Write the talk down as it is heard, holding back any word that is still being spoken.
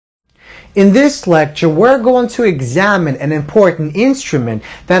In this lecture, we're going to examine an important instrument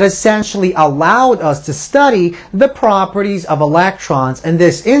that essentially allowed us to study the properties of electrons, and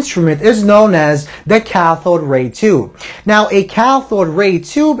this instrument is known as the cathode ray tube. Now, a cathode ray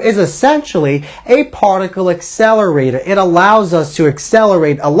tube is essentially a particle accelerator. It allows us to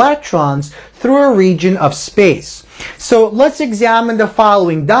accelerate electrons through a region of space. So let's examine the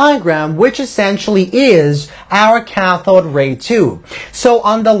following diagram, which essentially is our cathode ray tube. So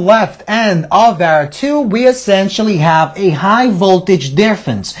on the left end of our tube, we essentially have a high voltage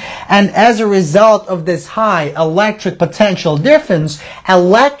difference. And as a result of this high electric potential difference,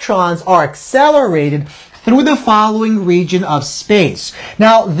 electrons are accelerated through the following region of space.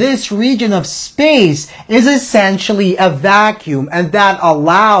 Now, this region of space is essentially a vacuum, and that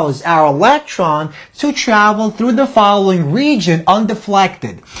allows our electron to travel through the following region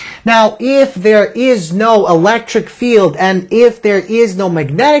undeflected. Now, if there is no electric field and if there is no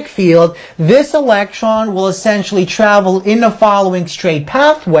magnetic field, this electron will essentially travel in the following straight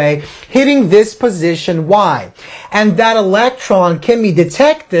pathway, hitting this position Y. And that electron can be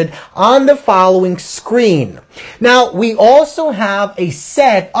detected on the following screen. Now, we also have a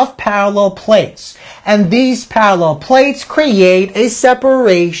set of parallel plates, and these parallel plates create a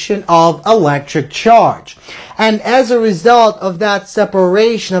separation of electric charge. And as a result of that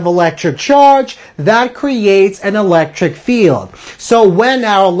separation of electric charge, that creates an electric field. So when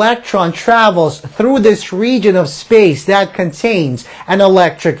our electron travels through this region of space that contains an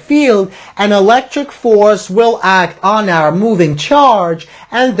electric field, an electric force will act on our moving charge,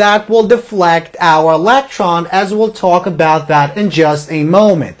 and that will deflect our electron, as we'll talk about that in just a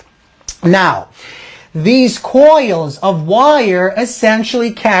moment. Now, these coils of wire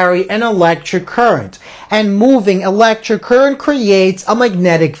essentially carry an electric current, and moving electric current creates a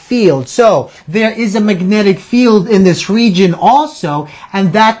magnetic field. So there is a magnetic field in this region also,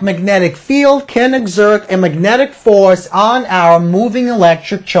 and that magnetic field can exert a magnetic force on our moving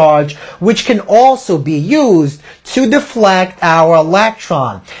electric charge, which can also be used to deflect our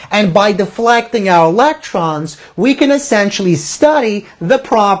electron. And by deflecting our electrons, we can essentially study the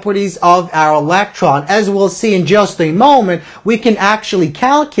properties of our electron. As we'll see in just a moment, we can actually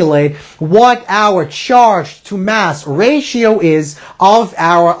calculate what our charge to mass ratio is of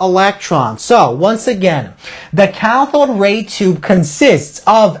our electron. So once again, the cathode ray tube consists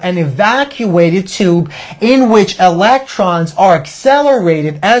of an evacuated tube in which electrons are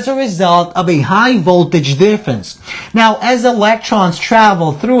accelerated as a result of a high voltage difference. Now, as electrons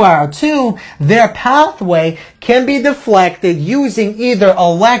travel through our tube, their pathway can be deflected using either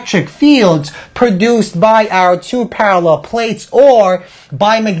electric fields produced by our two parallel plates or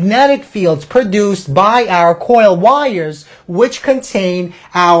by magnetic fields produced by our coil wires, which contain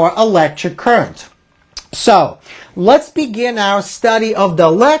our electric current. So, let's begin our study of the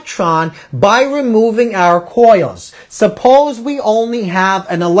electron by removing our coils. Suppose we only have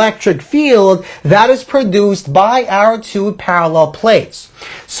an electric field that is produced by our two parallel plates.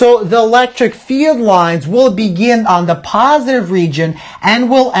 So the electric field lines will begin on the positive region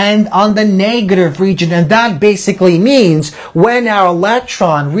and will end on the negative region. And that basically means when our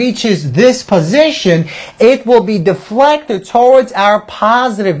electron reaches this position, it will be deflected towards our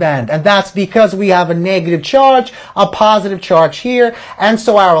positive end. And that's because we have a negative charge, a positive charge here, and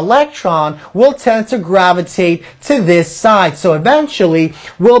so our electron will tend to gravitate to this side. So eventually,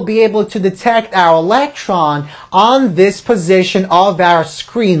 we'll be able to detect our electron on this position of our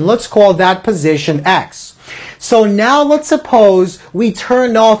screen. Let's call that position X. So now let's suppose we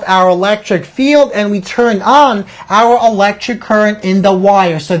turn off our electric field and we turn on our electric current in the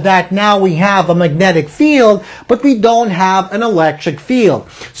wire, so that now we have a magnetic field, but we don't have an electric field.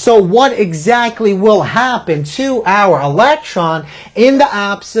 So what exactly will happen to our electron in the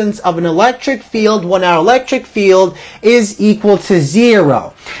absence of an electric field when our electric field is equal to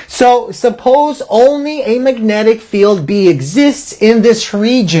 0? So suppose only a magnetic field B exists in this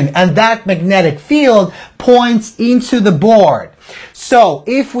region, and that magnetic field points into the board. So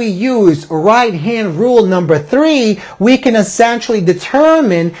if we use right-hand rule number 3, we can essentially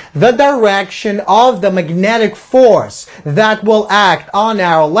determine the direction of the magnetic force that will act on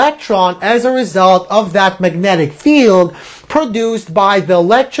our electron as a result of that magnetic field produced by the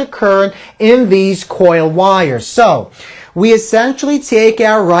electric current in these coil wires. So we essentially take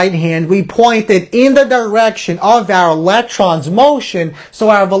our right hand, we point it in the direction of our electron's motion, so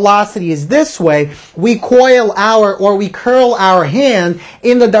our velocity is this way. We curl our hand hand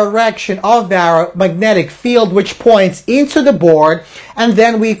in the direction of our magnetic field, which points into the board, and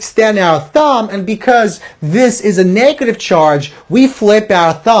then we extend our thumb, and because this is a negative charge, we flip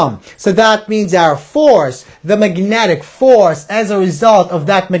our thumb. So that means our force, the magnetic force, as a result of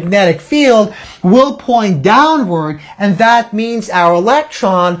that magnetic field, will point downward, and that means our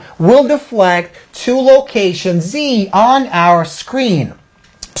electron will deflect to location Z on our screen.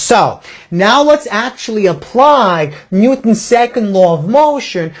 So, now let's actually apply Newton's second law of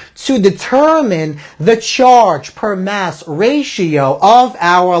motion to determine the charge per mass ratio of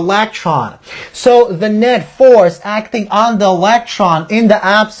our electron. So, the net force acting on the electron in the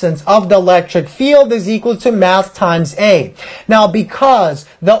absence of the electric field is equal to mass times A. Now, because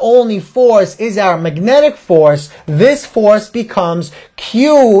the only force is our magnetic force, this force becomes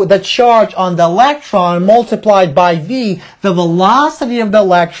Q, the charge on the electron, multiplied by V, the velocity of the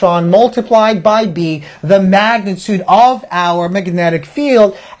electron, multiplied by B, the magnitude of our magnetic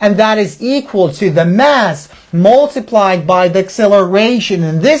field, and that is equal to the mass multiplied by the acceleration.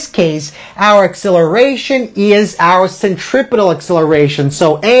 In this case, our acceleration is our centripetal acceleration.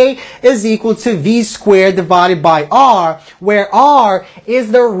 So A is equal to V squared divided by R, where R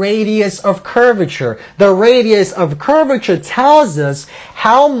is the radius of curvature. The radius of curvature tells us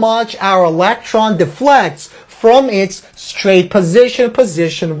how much our electron deflects from its straight position,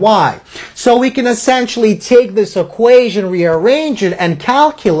 position Y. So we can essentially take this equation, rearrange it, and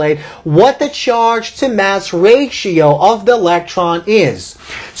calculate what the charge to mass ratio of the electron is.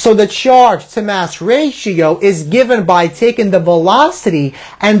 So the charge to mass ratio is given by taking the velocity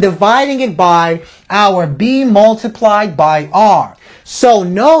and dividing it by our B multiplied by R. So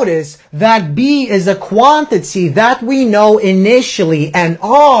notice that B is a quantity that we know initially, and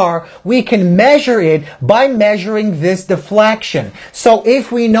R, we can measure it by measuring this deflection. So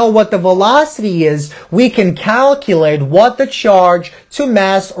if we know what the velocity is, we can calculate what the charge to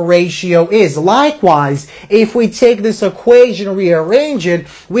mass ratio is. Likewise, if we take this equation, rearrange it,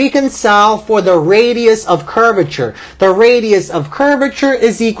 we can solve for the radius of curvature. The radius of curvature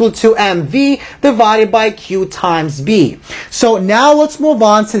is equal to mv divided by q times b. So now let's move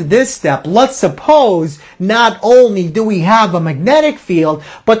on to this step. Let's suppose not only do we have a magnetic field,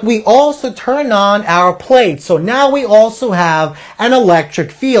 but we also turn on our plate. So now we also have an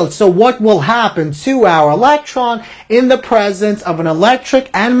electric field. So what will happen to our electron in the presence of an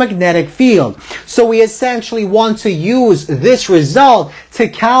electric and magnetic field? So we essentially want to use this result to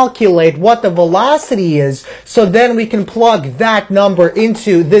calculate what the velocity is. So then we can plug that number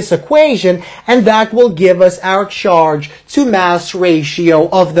into this equation, and that will give us our charge to mass ratio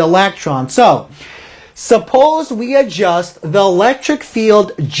of the electron. So suppose we adjust the electric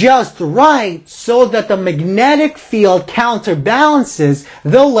field just right so that the magnetic field counterbalances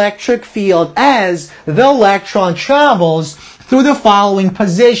the electric field as the electron travels through the following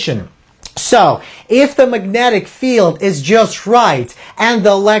position. So, if the magnetic field is just right and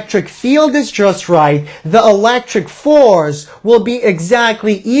the electric field is just right, the electric force will be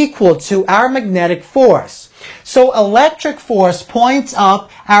exactly equal to our magnetic force. So electric force points up,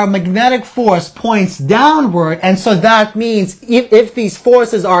 our magnetic force points downward, and so that means if these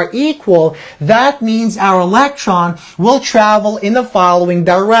forces are equal, that means our electron will travel in the following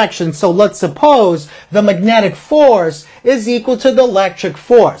direction. So let's suppose the magnetic force is equal to the electric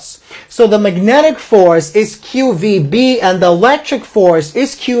force. So the magnetic force is QVB and the electric force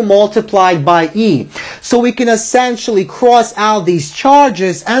is Q multiplied by E. So we can essentially cross out these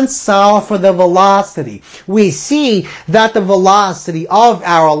charges and solve for the velocity. We see that the velocity of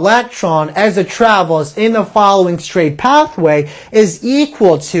our electron as it travels in the following straight pathway is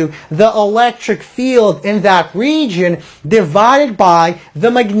equal to the electric field in that region divided by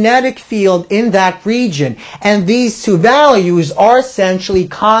the magnetic field in that region. And these two values are essentially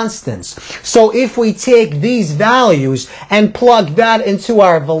constants. So if we take these values and plug that into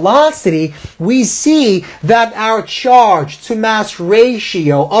our velocity, we see that our charge to mass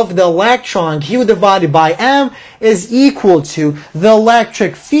ratio of the electron, Q divided by m, is equal to the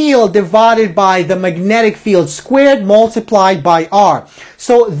electric field divided by the magnetic field squared multiplied by R.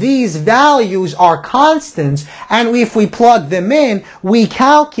 So these values are constants, and if we plug them in, we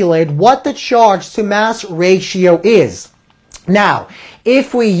calculate what the charge to mass ratio is. Now,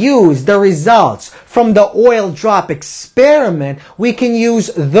 if we use the results from the oil drop experiment, we can use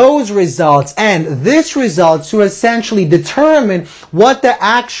those results and this result to essentially determine what the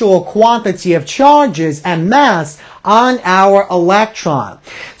actual quantity of charges and mass on our electron.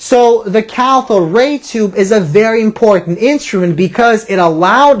 So the cathode ray tube is a very important instrument because it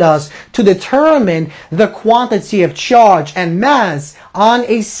allowed us to determine the quantity of charge and mass on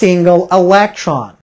a single electron.